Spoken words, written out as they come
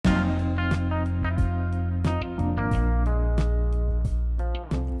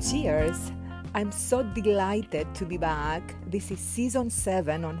Cheers! I'm so delighted to be back. This is season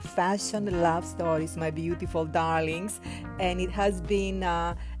 7 on Fashion Love Stories, my beautiful darlings, and it has been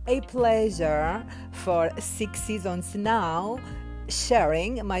a pleasure for 6 seasons now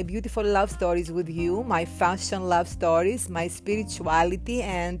sharing my beautiful love stories with you, my fashion love stories, my spirituality,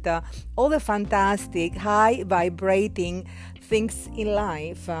 and all the fantastic, high vibrating things in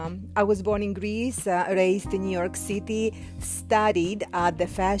life. I was born in Greece, raised in New York City, studied at the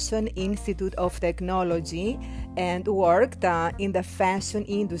Fashion Institute of Technology, and worked in the fashion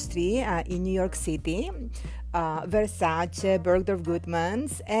industry in New York City. Versace, Bergdorf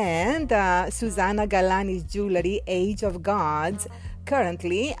Goodman's, and Susanna Galani's jewelry, Age of Gods.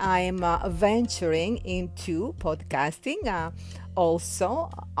 Currently, I'm venturing into podcasting, also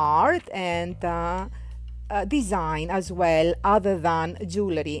art and design as well, other than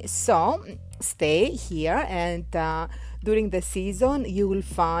jewelry. So stay here, and during the season, you will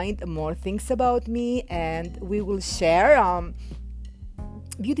find more things about me, and we will share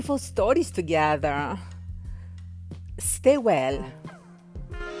beautiful stories together. Stay well.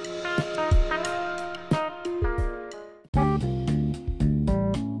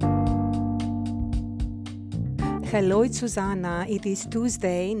 Hello, it's Susanna. It is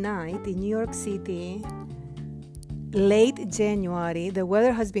Tuesday night in New York City. Late January. The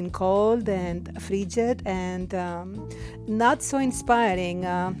weather has been cold and frigid and not so inspiring.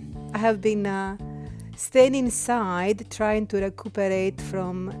 I have been staying inside, trying to recuperate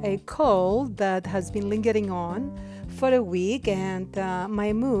from a cold that has been lingering on for a week, and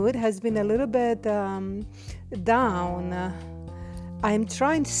my mood has been a little bit down. I'm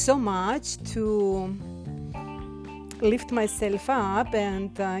trying so much to lift myself up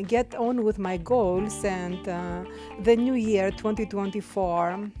and get on with my goals and the new year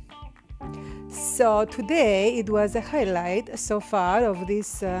 2024. So today it was a highlight so far of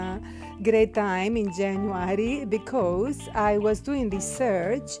this great time in January, because I was doing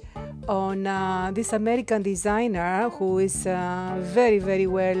research on this American designer who is very, very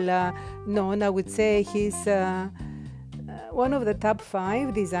well known. I would say he's one of the top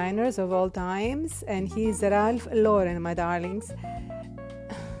 5 designers of all times, and he's Ralph Lauren, my darlings.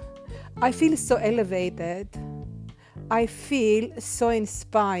 I feel so elevated. I feel so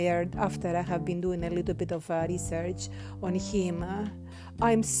inspired after I have been doing a little bit of research on him.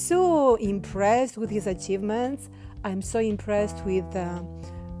 I'm so impressed with his achievements. I'm so impressed with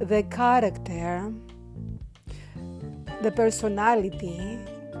the character, the personality,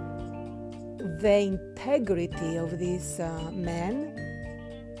 the integrity of this man,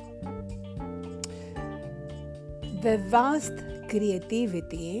 the vast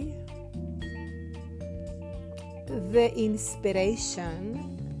creativity, the inspiration,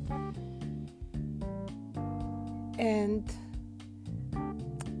 and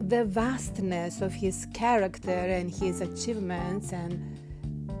the vastness of his character and his achievements, and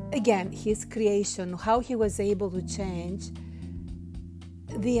again his creation, how he was able to change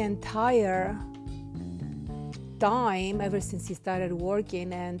the entire time ever since he started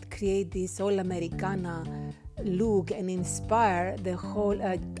working and create this all-Americana look and inspire the whole,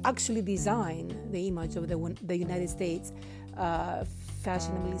 actually design the image of the United States,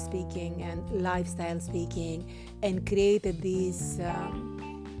 fashionably speaking and lifestyle speaking, and created this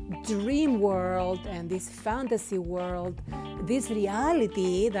dream world and this fantasy world, this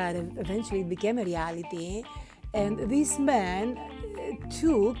reality that eventually became a reality. And this man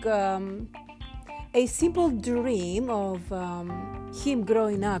took a simple dream of him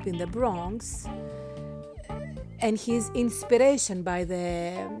growing up in the Bronx and his inspiration by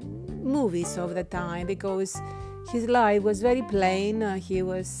the movies of the time, because his life was very plain. He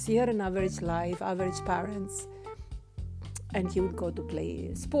had an average life, average parents, and he would go to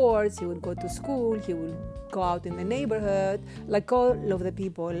play sports, he would go to school, he would go out in the neighborhood like all of the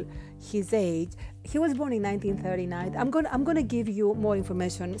people his age. He was born in 1939. I'm gonna give you more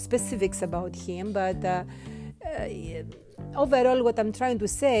information, specifics about him, but overall what I'm trying to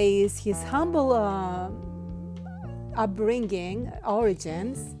say is his humble upbringing,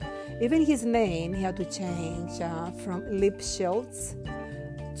 origins, even his name he had to change from Lipschitz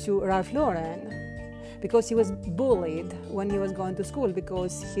to Ralph Lauren, because he was bullied when he was going to school,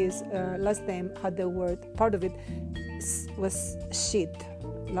 because his last name had the word, part of it was shit,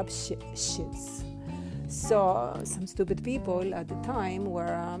 Lipschitz. So some stupid people at the time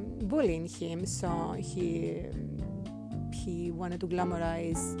were bullying him, so he wanted to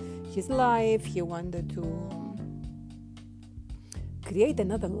glamorize his life, he wanted to create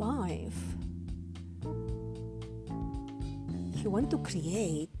another life. He wanted to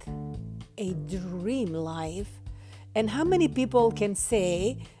create a dream life, And how many people can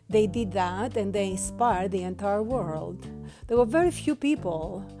say they did that and they inspired the entire world? There were very few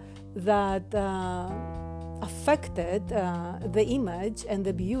people that affected the image and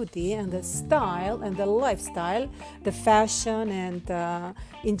the beauty and the style and the lifestyle, the fashion and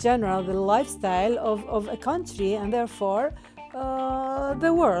in general the lifestyle of a country, and therefore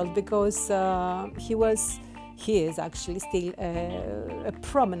the world, because he is actually still a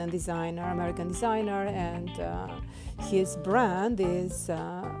prominent designer, American designer, and his brand is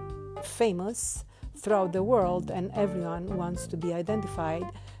famous throughout the world, and everyone wants to be identified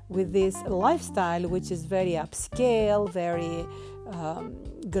with this lifestyle, which is very upscale, very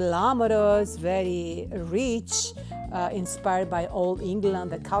glamorous, very rich, inspired by old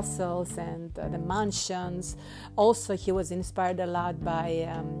England, the castles and the mansions. Also, he was inspired a lot by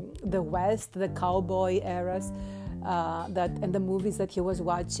the West, the cowboy eras, and the movies that he was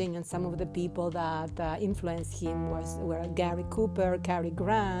watching, and some of the people that influenced him were Gary Cooper, Cary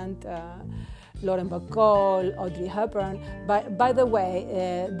Grant, Lauren Bacall, Audrey Hepburn. By the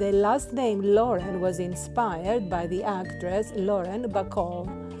way, the last name Lauren was inspired by the actress Lauren Bacall.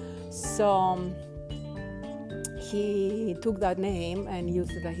 So he took that name and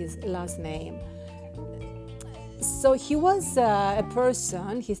used it as his last name. So he was a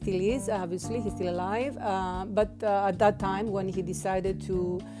person, he still is, obviously, he's still alive, but at that time when he decided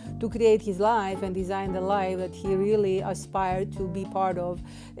to create his life and design the life that he really aspired to be part of,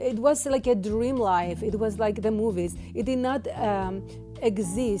 it was like a dream life. It was like the movies. It did not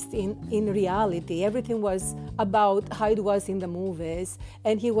exist in reality. Everything was about how it was in the movies,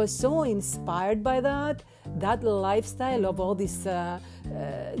 and he was so inspired by that lifestyle of all these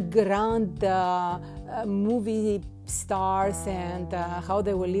grand movie stars and how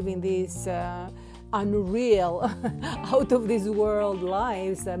they were living these unreal, out of this world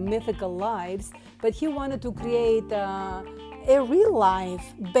lives, mythical lives. But he wanted to create a real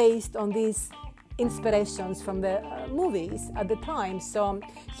life based on these inspirations from the movies at the time. So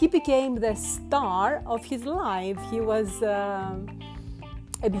he became the star of his life. He was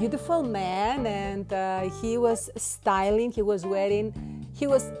a beautiful man, and he was styling. He was wearing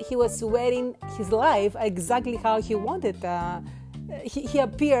his life exactly how he wanted. He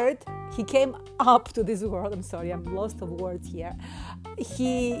appeared. He came up to this world. I'm sorry, I'm lost of words here.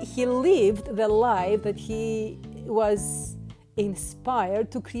 He lived the life that he was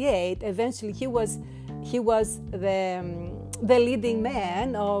inspired to create. Eventually, he was the leading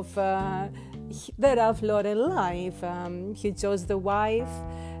man of the Ralph Lauren life. He chose the wife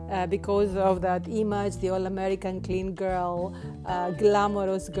because of that image, the all-American clean girl,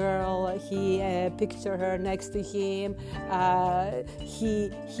 glamorous girl. He pictured her next to him.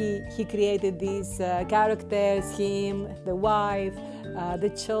 He created these characters, him, the wife, the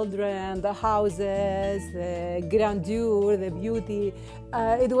children, the houses, the grandeur, the beauty.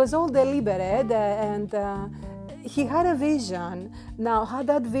 It was all deliberate, and he had a vision. Now, how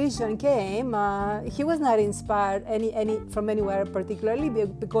that vision came, he was not inspired from anywhere particularly,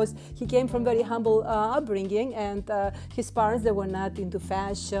 because he came from very humble upbringing, and his parents, they were not into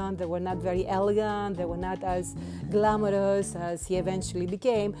fashion, they were not very elegant, they were not as glamorous as he eventually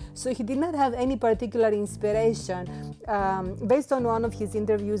became. So he did not have any particular inspiration. Based on one of his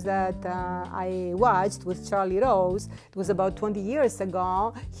interviews that I watched with Charlie Rose, it was about 20 years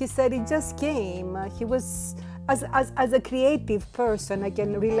ago, he said it just came. He was As a creative person, I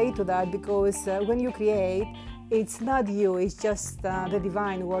can relate to that, because when you create, it's not you, it's just the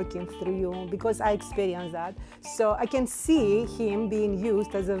divine working through you, because I experienced that. So I can see him being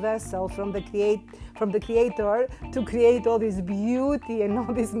used as a vessel from the creator to create all this beauty and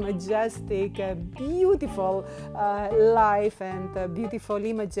all this majestic, beautiful life, and beautiful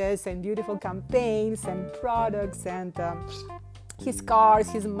images and beautiful campaigns and products and his cars,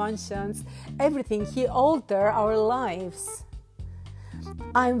 his mansions, everything. He altered our lives.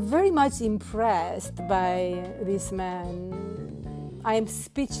 I'm very much impressed by this man. I am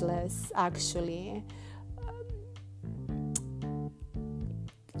speechless, actually.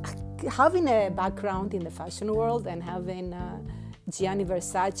 Having a background in the fashion world and having Gianni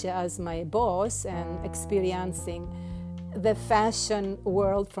Versace as my boss and experiencing the fashion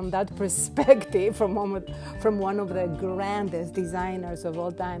world from that perspective, from one of the grandest designers of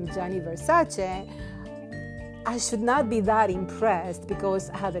all time, Gianni Versace, I should not be that impressed, because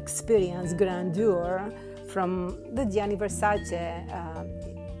I have experienced grandeur from the Gianni Versace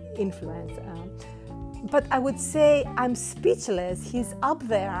influence. But I would say I'm speechless. He's up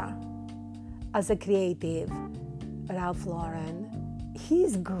there as a creative, Ralph Lauren.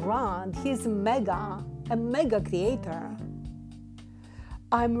 He's grand, he's a mega creator.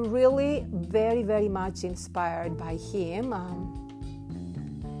 I'm really very, very much inspired by him.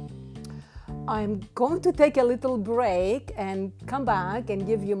 I'm going to take a little break and come back and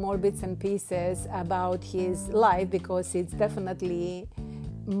give you more bits and pieces about his life, because it's definitely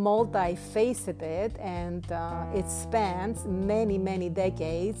multifaceted and it spans many, many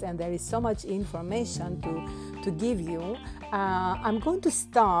decades, and there is so much information to give you. I'm going to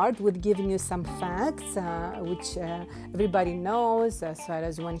start with giving you some facts, which everybody knows, as far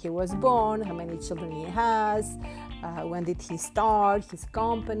as when he was born, how many children he has, when did he start his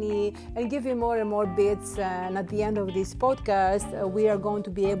company, and give you more and more bits. And at the end of this podcast, we are going to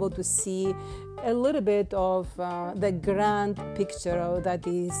be able to see a little bit of the grand picture that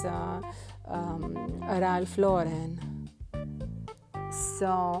is Ralph Lauren.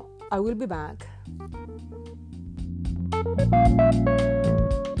 So I will be back.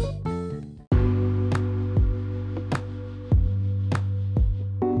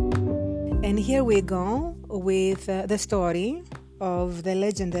 And here we go with the story of the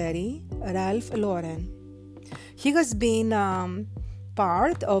legendary Ralph Lauren. He has been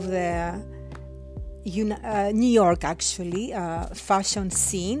part of the New York, actually, fashion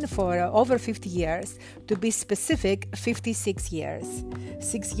scene for over 50 years. To be specific, 56 years.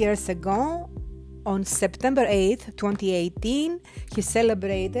 6 years ago, on September 8th, 2018, he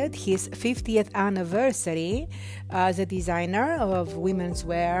celebrated his 50th anniversary as a designer of women's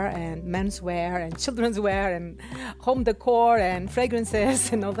wear and men's wear and children's wear and home decor and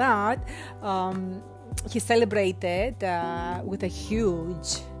fragrances and all that. He celebrated with a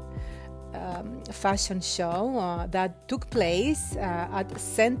huge fashion show that took place at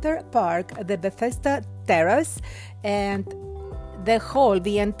Center Park, the Bethesda Terrace, and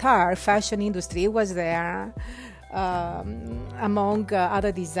the entire fashion industry was there, among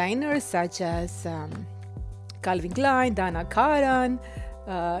other designers such as Calvin Klein, Donna Karan,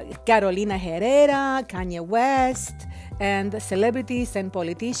 Carolina Herrera, Kanye West, and celebrities and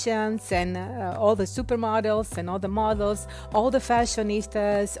politicians and all the supermodels and all the models, all the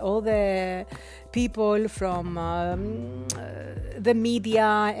fashionistas, all the people from the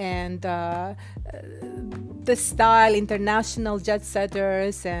media and the style, international jet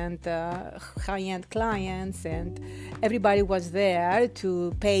setters and high-end clients, and everybody was there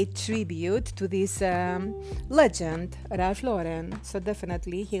to pay tribute to this legend, Ralph Lauren. So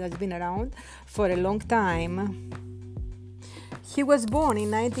definitely he has been around for a long time. He was born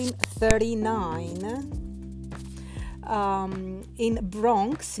in 1939 in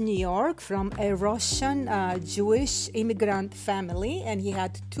Bronx, New York, from a Russian Jewish immigrant family, and he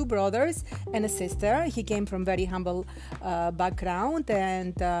had two brothers and a sister. He came from very humble background,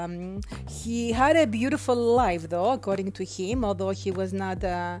 and he had a beautiful life, though, according to him. Although he was not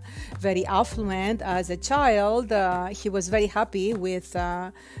very affluent as a child, he was very happy with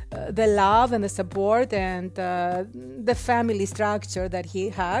the love and the support and the family structure that he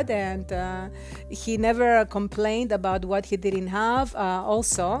had, and he never complained about what he didn't have.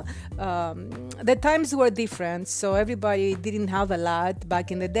 Also, the times were different, so everybody didn't have a lot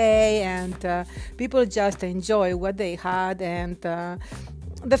back in the day, and people just enjoy what they had, and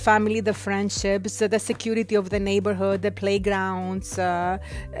the family, the friendships, the security of the neighborhood, the playgrounds.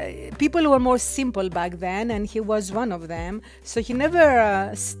 People were more simple back then, and he was one of them. So he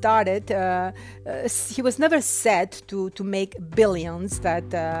never he was never set to make billions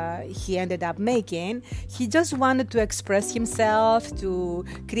that he ended up making. He just wanted to express himself, to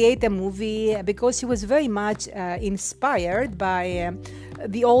create a movie, because he was very much inspired by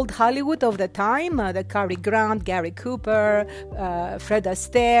the old Hollywood of the time, the Cary Grant, Gary Cooper, Fred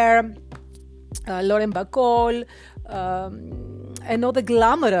Astaire, Lauren Bacall, and all the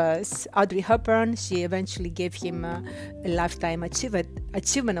glamorous Audrey Hepburn. She eventually gave him a Lifetime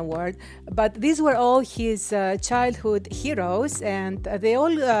Achievement Award. But these were all his childhood heroes, and they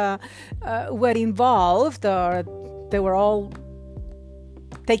all were involved, or they were all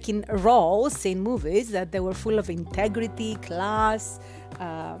taking roles in movies that they were full of integrity, class,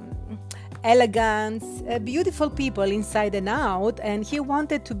 elegance, beautiful people inside and out, and he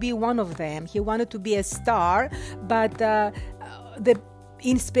wanted to be one of them. He wanted to be a star, but the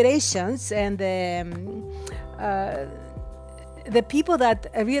inspirations and the people that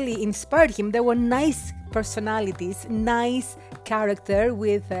really inspired him, they were nice personalities, nice character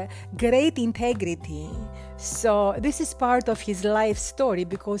with great integrity. So this is part of his life story,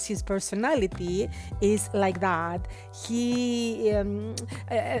 because his personality is like that. He, in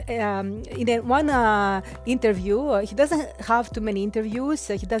one interview, he doesn't have too many interviews.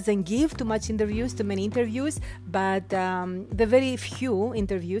 He doesn't give too many interviews, but the very few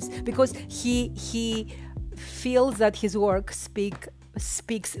interviews, because he feels that his work speak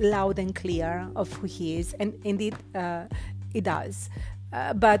speaks loud and clear of who he is, and indeed it does.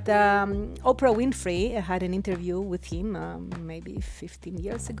 But Oprah Winfrey had an interview with him maybe 15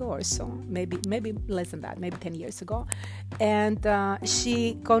 years ago or so, maybe less than that, maybe 10 years ago. And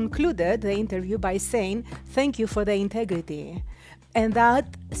she concluded the interview by saying, "Thank you for the integrity." And that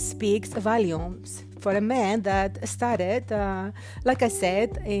speaks volumes for a man that started, like I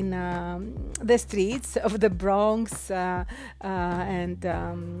said, in the streets of the Bronx and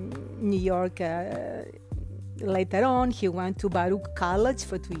New York. Later on, he went to Baruch College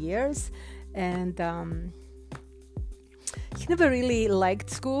for 2 years, and he never really liked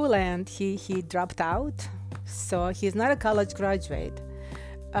school, and he dropped out. So he's not a college graduate.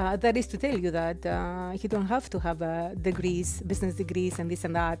 That is to tell you that you don't have to have degrees, business degrees and this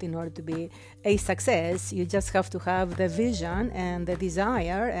and that in order to be a success. You just have to have the vision and the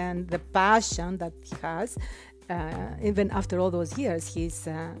desire and the passion that he has. Even after all those years, he's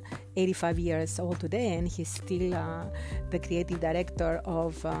 85 years old today, and he's still the creative director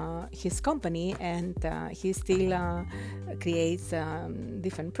of his company, and he still creates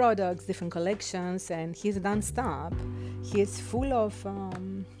different products, different collections, and he's non-stop. He's full of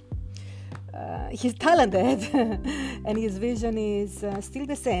he's talented and his vision is still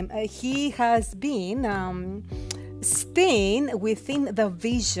the same. He has been staying within the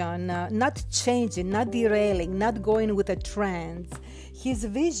vision, not changing, not derailing, not going with the trends. His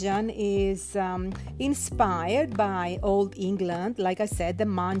vision is inspired by old England, like I said, the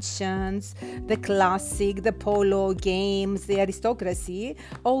mansions, the classic, the polo games, the aristocracy,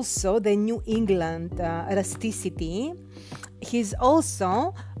 also the New England rusticity. He's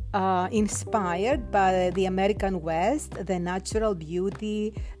also inspired by the American West, the natural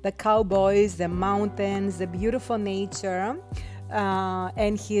beauty, the cowboys, the mountains, the beautiful nature.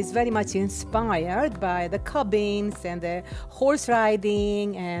 And he is very much inspired by the Cubbins and the horse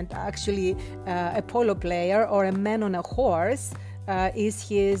riding, and actually a polo player or a man on a horse is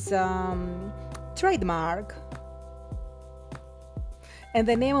his trademark. And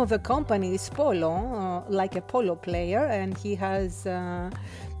the name of the company is Polo, like a polo player, and he has...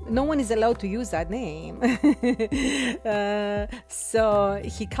 no one is allowed to use that name. So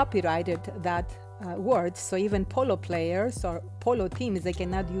he copyrighted that word. So even polo players or polo teams, they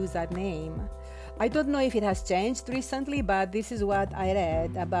cannot use that name. I don't know if it has changed recently, but this is what I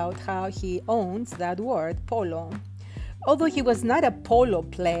read about how he owns that word, polo. Although he was not a polo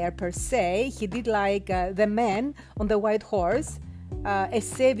player per se, he did like the man on the white horse, a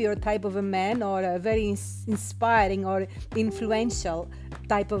savior type of a man, or a very inspiring or influential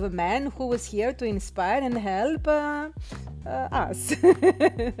type of a man who was here to inspire and help us.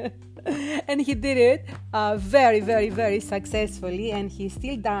 And he did it very, very, very successfully, and he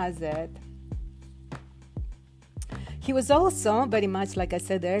still does it. He was also very much, like I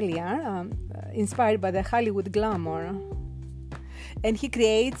said earlier, inspired by the Hollywood glamour. And he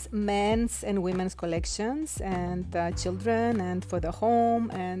creates men's and women's collections, and children, and for the home.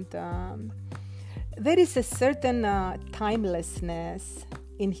 And there is a certain timelessness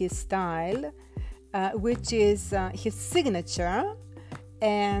in his style, which is his signature,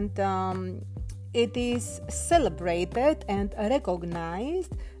 and it is celebrated and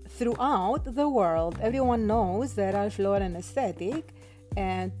recognized throughout the world. Everyone knows the Ralph Lauren aesthetic,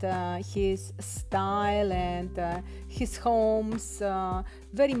 and his style and his homes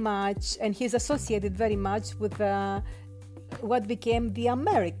very much, and he's associated very much with what became the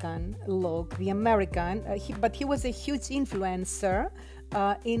American look, the American, but he was a huge influencer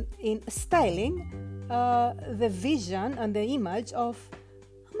in styling the vision and the image of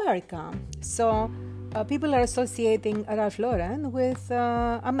America. So people are associating Ralph Lauren with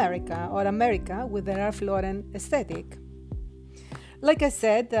America, or America with the Ralph Lauren aesthetic. Like I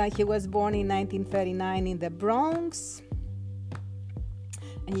said, he was born in 1939 in the Bronx,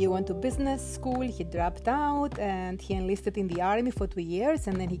 and he went to business school. He dropped out, and he enlisted in the army for 2 years,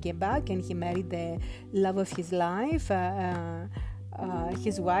 and then he came back and he married the love of his life,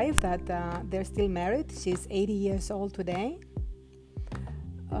 his wife, that they're still married. She's 80 years old today.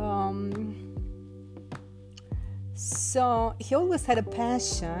 So he always had a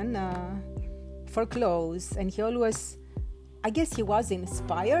passion for clothes, and he always, I guess he was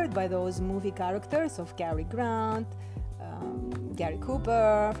inspired by those movie characters of Cary Grant, Gary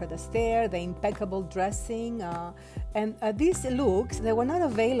Cooper, Fred Astaire, the impeccable dressing. And these looks, they were not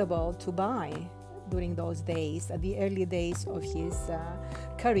available to buy during those days, at the early days of his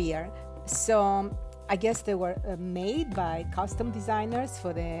career. So I guess they were made by custom designers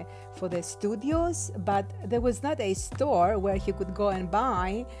for the studios, but there was not a store where he could go and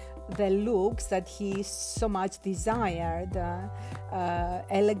buy the looks that he so much desired,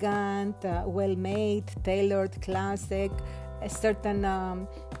 elegant, well-made, tailored, classic, a certain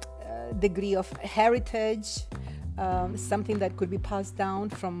degree of heritage, something that could be passed down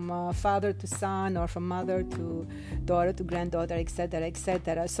from father to son, or from mother to daughter to granddaughter, etc.,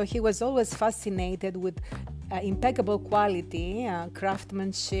 etc. So he was always fascinated with impeccable quality,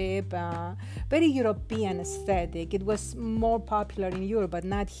 craftsmanship, very European aesthetic. It was more popular in Europe, but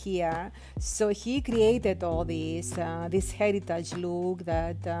not here. So he created all this heritage look,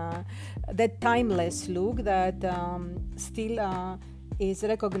 that timeless look that still is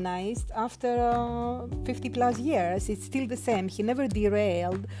recognized after 50 plus years. It's still the same. He never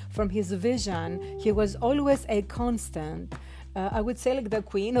derailed from his vision. He was always a constant. I would say like the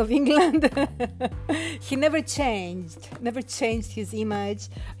Queen of England. He never changed his image,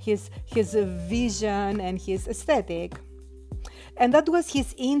 his vision, and his aesthetic. And that was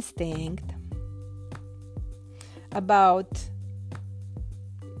his instinct about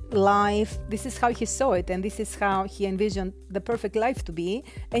life. This is how he saw it, and this is how he envisioned the perfect life to be,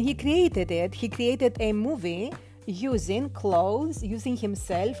 and he created it. He created a movie using clothes, using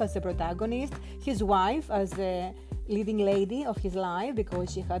himself as a protagonist, his wife as a leading lady of his life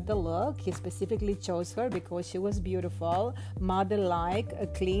because she had the look. He specifically chose her because she was beautiful,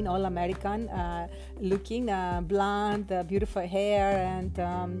 model-like, clean, all-American looking, blonde, beautiful hair, and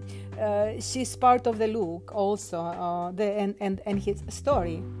she's part of the look also, and his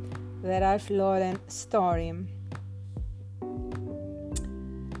story, the Ralph Lauren story.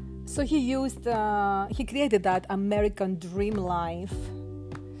 So he created that American dream life,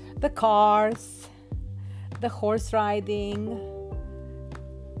 the cars, the horse riding,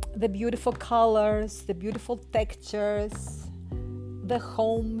 the beautiful colors, the beautiful textures, the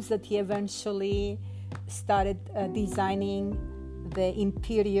homes that he eventually started designing, the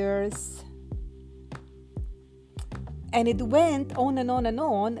interiors. And it went on and on and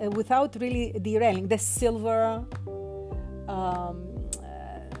on without really derailing. The silver,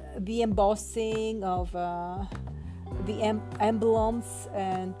 the embossing of the emblems,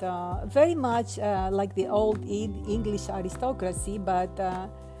 and very much like the old English aristocracy, but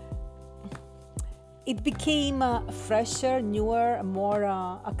it became fresher, newer, more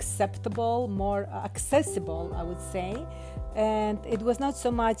acceptable, more accessible, I would say. And it was not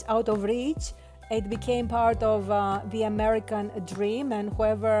so much out of reach. It became part of the American dream, and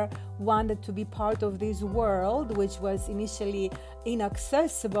whoever wanted to be part of this world, which was initially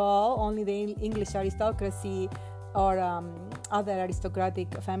inaccessible, only the English aristocracy or other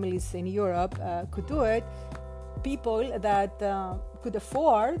aristocratic families in Europe could do it. People that could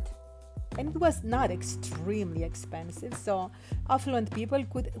afford, and it was not extremely expensive, so affluent people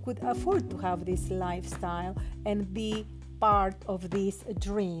could afford to have this lifestyle and be part of this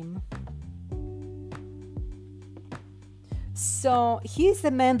dream. So he's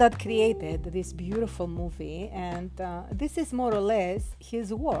the man that created this beautiful movie, and this is more or less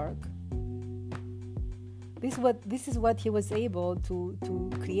his work. This is what he was able to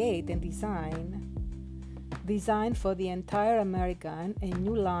create and design for the entire American, a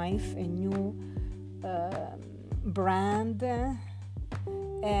new life, a new brand,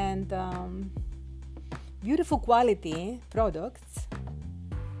 and beautiful quality products.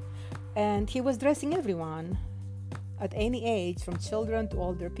 And he was dressing everyone at any age, from children to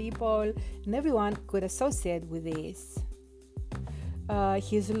older people, and everyone could associate with this.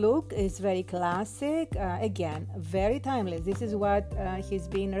 His look is very classic, again, very timeless. This is what he's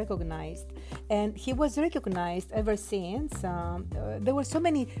been recognized. And he was recognized ever since. There were so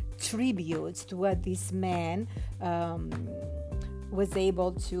many tributes to what this man was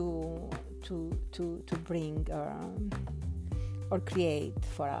able to bring or create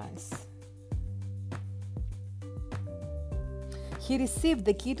for us. He received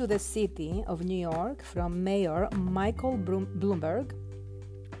the key to the city of New York from Mayor Michael Bloomberg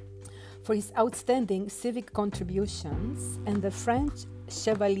for his outstanding civic contributions, and the French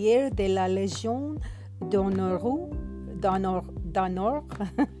Chevalier de la Légion d'honneur,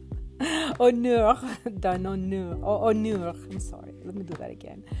 I'm sorry, let me do that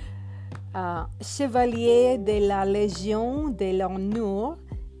again. Chevalier de la Légion de l'honneur,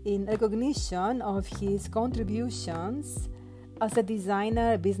 in recognition of his contributions as a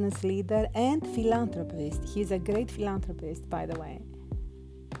designer, business leader, and philanthropist. He's a great philanthropist, by the way.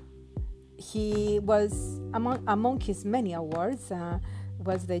 He was, among his many awards,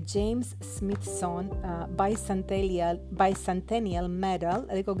 was the James Smithson Bicentennial Medal,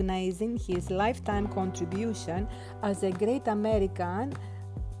 recognizing his lifetime contribution as a great American,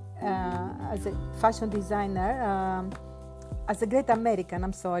 as a fashion designer, as a great American,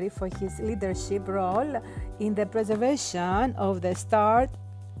 for his leadership role in the preservation of the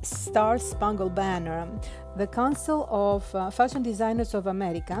Star-Spangled Banner. The Council of Fashion Designers of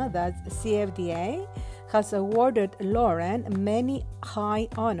America, that's CFDA, has awarded Lauren many high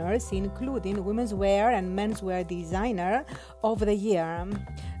honors, including Women's Wear and Menswear Designer of the Year,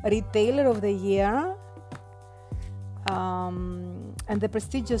 Retailer of the Year, and the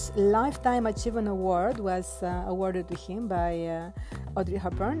prestigious Lifetime Achievement Award was awarded to him by Audrey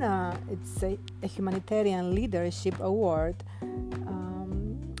Hepburn. It's a humanitarian leadership award.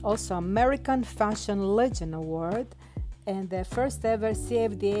 Also, American Fashion Legend Award, and the first ever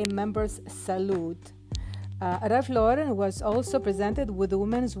CFDA Members Salute. Ralph Lauren was also presented with the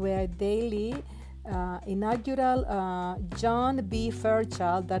Women's Wear Daily inaugural John B.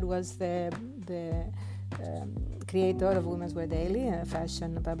 Fairchild, that was the creator of Women's Wear Daily, a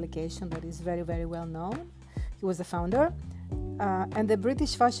fashion publication that is very, very well known. He was the founder. And the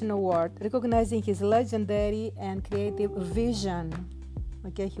British Fashion Award, recognizing his legendary and creative vision.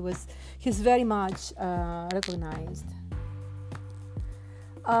 Okay, he's very much recognized.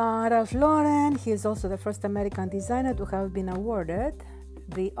 Ralph Lauren, he is also the first American designer to have been awarded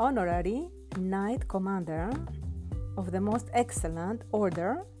the honorary Knight Commander of the Most Excellent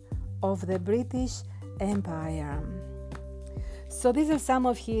Order of the British Empire. So these are some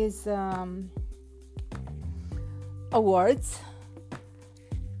of his awards.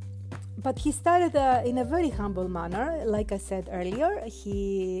 But he started in a very humble manner. Like I said earlier,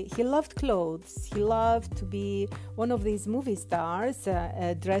 he loved clothes. He loved to be one of these movie stars,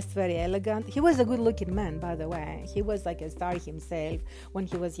 dressed very elegant. He was a good-looking man, by the way. He was like a star himself when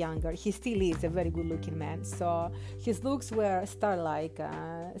he was younger. He still is a very good-looking man. So his looks were star-like,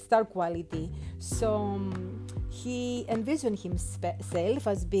 star quality. So he envisioned himself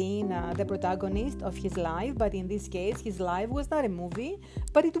as being the protagonist of his life. But in this case, his life was not a movie,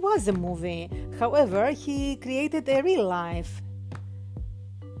 but it was a movie. However, he created a real life.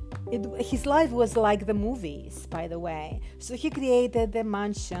 His life was like the movies, by the way. So he created the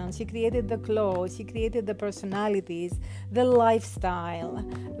mansions, he created the clothes, he created the personalities, the lifestyle,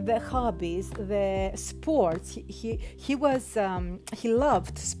 the hobbies, the sports. He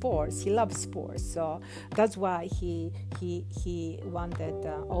loved sports. He loved sports. So that's why he wanted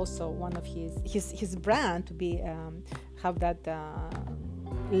also one of his brand to be have that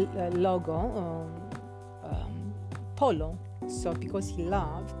logo, polo. So because he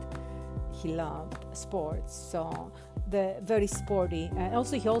loved sports, so the very sporty, and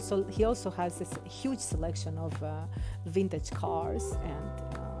also he also has this huge selection of vintage cars, and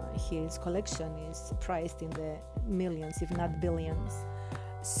his collection is priced in the millions, if not billions.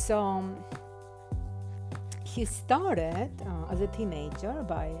 So he started as a teenager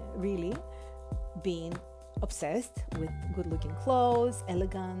by really being obsessed with good-looking clothes,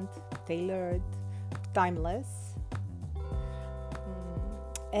 elegant, tailored, timeless.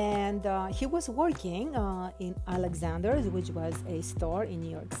 And he was working in Alexander's, which was a store in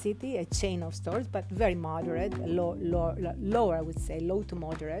New York City, a chain of stores, but very moderate, lower, I would say, low to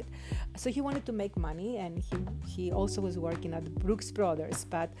moderate. So he wanted to make money, and he also was working at Brooks Brothers.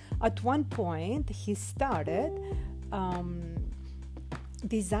 But at one point, he started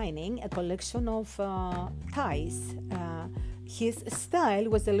designing a collection of ties. His style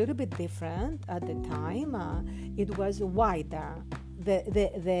was a little bit different at the time. It was wider.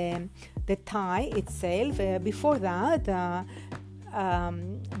 The tie itself, before that,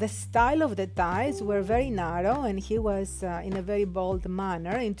 the style of the ties were very narrow, and he was in a very bold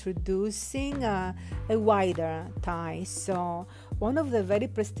manner introducing a wider tie. So one of the very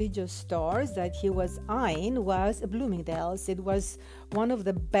prestigious stores that he was eyeing was Bloomingdale's. It was one of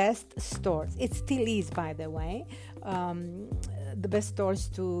the best stores. It still is, by the way, the best stores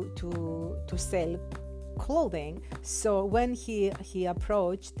to sell clothing. So when he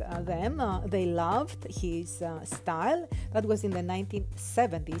approached them, they loved his style. That was in the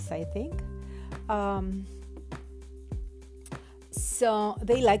 1970s, I think. So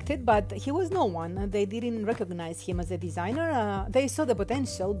they liked it, but he was no one. They didn't recognize him as a designer. They saw the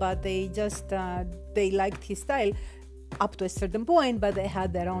potential, but they just they liked his style up to a certain point, but they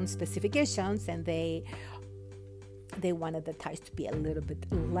had their own specifications, and they wanted the ties to be a little bit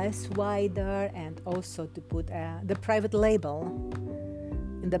less wider, and also to put the private label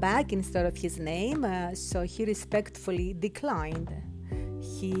in the back instead of his name. So he respectfully declined.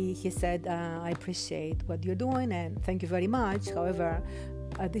 He said, I appreciate what you're doing and thank you very much. However,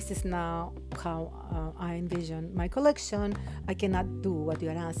 this is now how I envision my collection. I cannot do what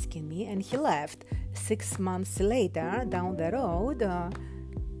you're asking me. And he left. 6 months later, down the road,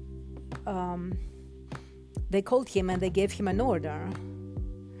 they called him and they gave him an order.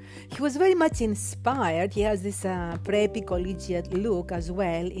 He was very much inspired. He has this preppy collegiate look as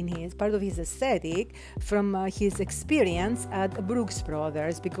well in his part of his aesthetic from his experience at Brooks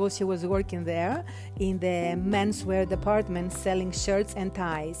Brothers, because he was working there in the menswear department selling shirts and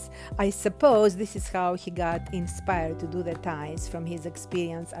ties. I suppose this is how he got inspired to do the ties, from his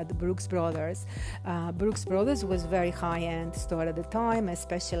experience at Brooks Brothers. Brooks Brothers was very high-end store at the time,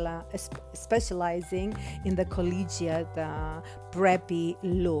 specializing in the collegiate preppy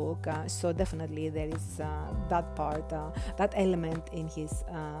look. So definitely there is that part, that element in his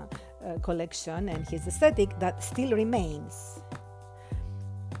collection and his aesthetic that still remains.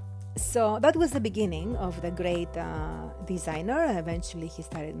 So that was the beginning of the great designer. Eventually he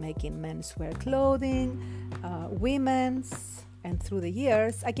started making menswear clothing, women's, and through the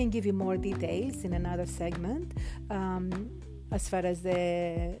years, I can give you more details in another segment as far as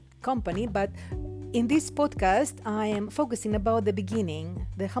the company, but in this podcast, I am focusing about the beginning,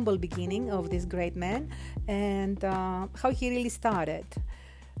 the humble beginning of this great man, and how he really started.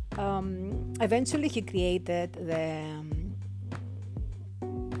 Eventually, he created the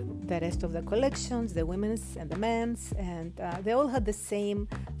rest of the collections, the women's and the men's, and they all had the same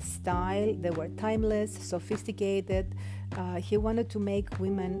style. They were timeless, sophisticated. He wanted to make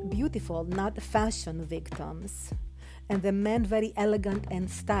women beautiful, not fashion victims, and the men very elegant and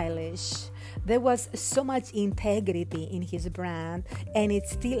stylish. There was so much integrity in his brand, and it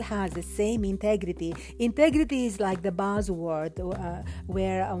still has the same integrity. Integrity is like the buzzword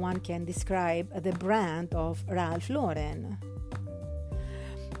where one can describe the brand of Ralph Lauren.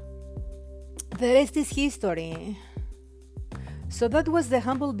 The rest is history. So that was the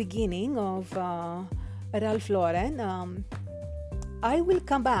humble beginning of Ralph Lauren. I will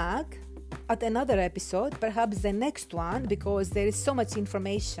come back at another episode, perhaps the next one, because there is so much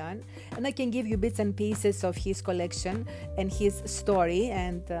information, and I can give you bits and pieces of his collection and his story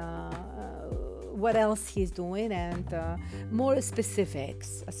and what else he's doing, and more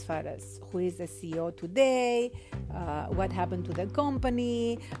specifics as far as who is the CEO today, what happened to the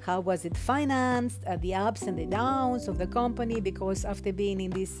company, how was it financed, the ups and the downs of the company, because after being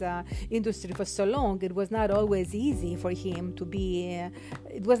in this industry for so long, it was not always easy for him to be,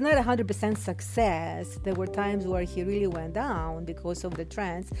 it was not 100% success. There were times where he really went down because of the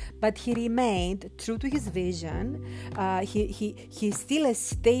trends, but he remained true to his vision. He's still a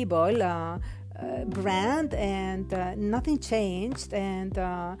stable brand, and nothing changed, and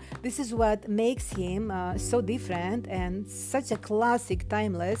this is what makes him so different and such a classic,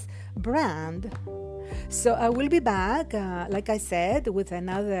 timeless brand. So I will be back, like I said, with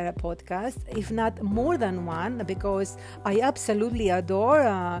another podcast, if not more than one, because I absolutely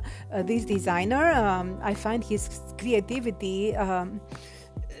adore this designer. I find his creativity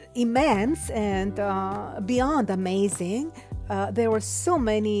immense and beyond amazing. There were so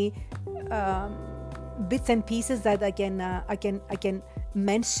many bits and pieces that I can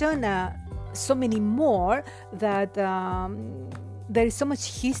mention, so many more, that there is so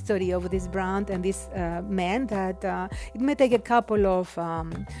much history of this brand and this man that it may take a couple of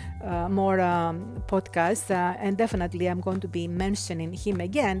more podcasts, and definitely I'm going to be mentioning him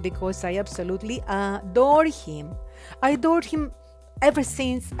again, because I absolutely adore him. I adored him ever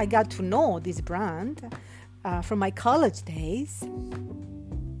since I got to know this brand from my college days.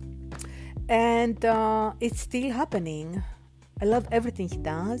 And it's still happening. I love everything he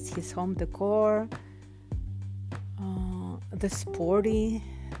does, his home decor, the sporty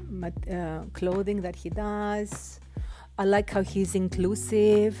clothing that he does. I like how he's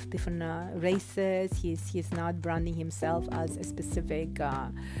inclusive, different races. He's not branding himself as a specific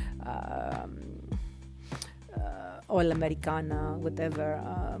all-Americana, whatever,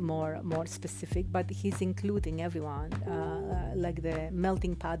 more specific, but he's including everyone, like the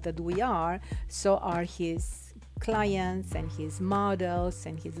melting pot that we are. So are his clients and his models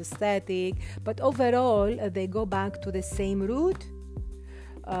and his aesthetic, but overall they go back to the same root,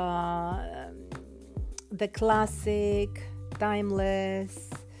 the classic, timeless,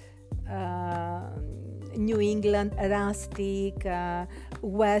 New England, rustic,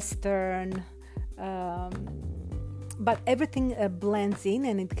 Western, but everything blends in,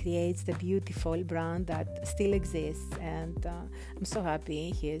 and it creates the beautiful brand that still exists. And I'm so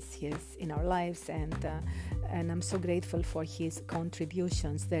happy he's in our lives, and I'm so grateful for his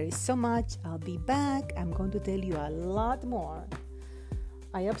contributions. There is so much. I'll be back. I'm going to tell you a lot more.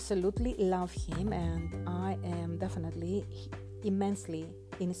 I absolutely love him, and I am definitely immensely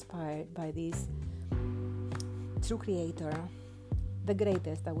inspired by this true creator, the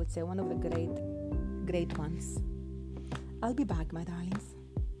greatest, I would say, one of the great ones. I'll be back, my darlings.